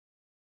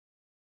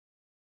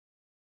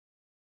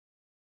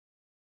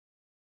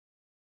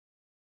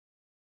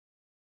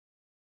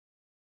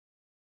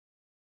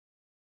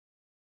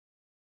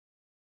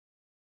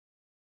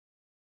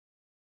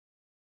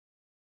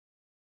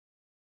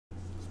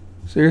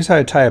So here's how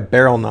to tie a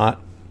barrel knot.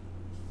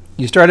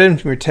 You start in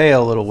from your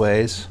tail a little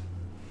ways,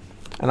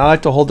 and I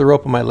like to hold the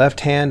rope in my left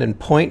hand and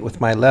point with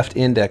my left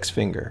index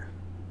finger.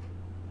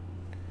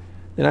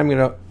 Then I'm going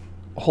to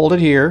hold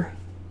it here,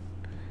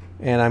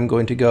 and I'm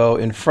going to go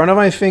in front of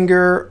my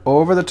finger,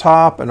 over the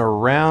top, and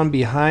around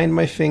behind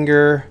my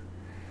finger,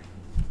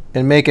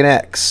 and make an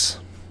X.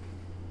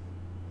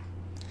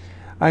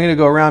 I'm going to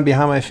go around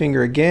behind my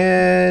finger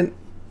again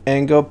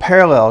and go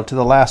parallel to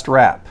the last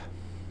wrap.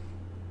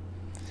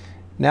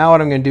 Now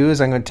what I'm going to do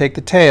is I'm going to take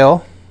the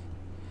tail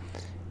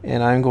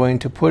and I'm going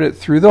to put it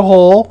through the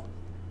hole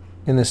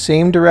in the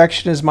same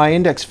direction as my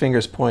index finger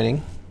is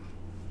pointing.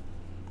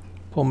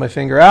 Pull my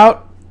finger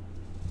out,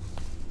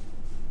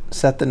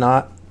 set the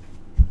knot,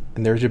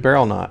 and there's your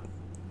barrel knot.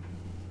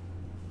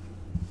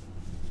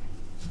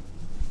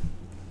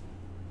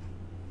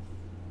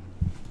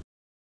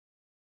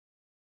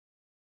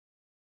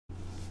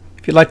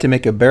 If you'd like to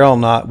make a barrel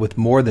knot with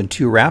more than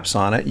 2 wraps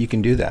on it, you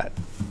can do that.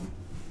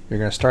 You're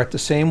going to start the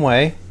same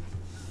way.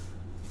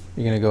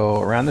 You're going to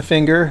go around the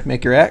finger,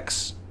 make your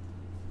X,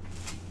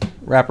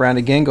 wrap around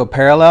again, go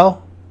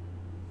parallel,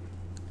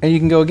 and you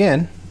can go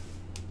again.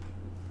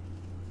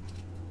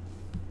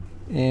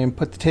 And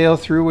put the tail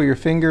through where your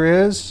finger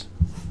is.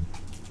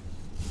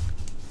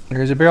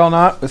 Here's a barrel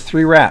knot with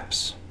 3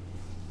 wraps.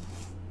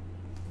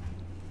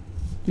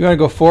 You want to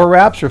go 4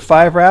 wraps or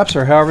 5 wraps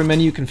or however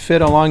many you can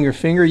fit along your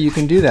finger, you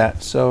can do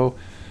that. So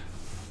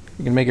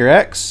you can make your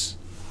X.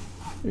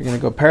 You're going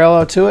to go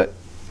parallel to it,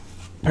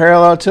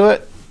 parallel to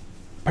it,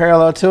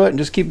 parallel to it, and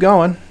just keep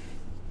going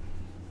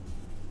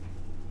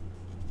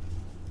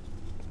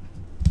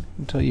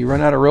until you run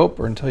out of rope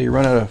or until you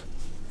run out of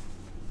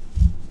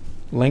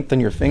length on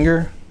your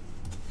finger.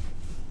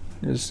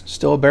 There's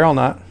still a barrel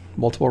knot,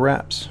 multiple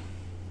wraps.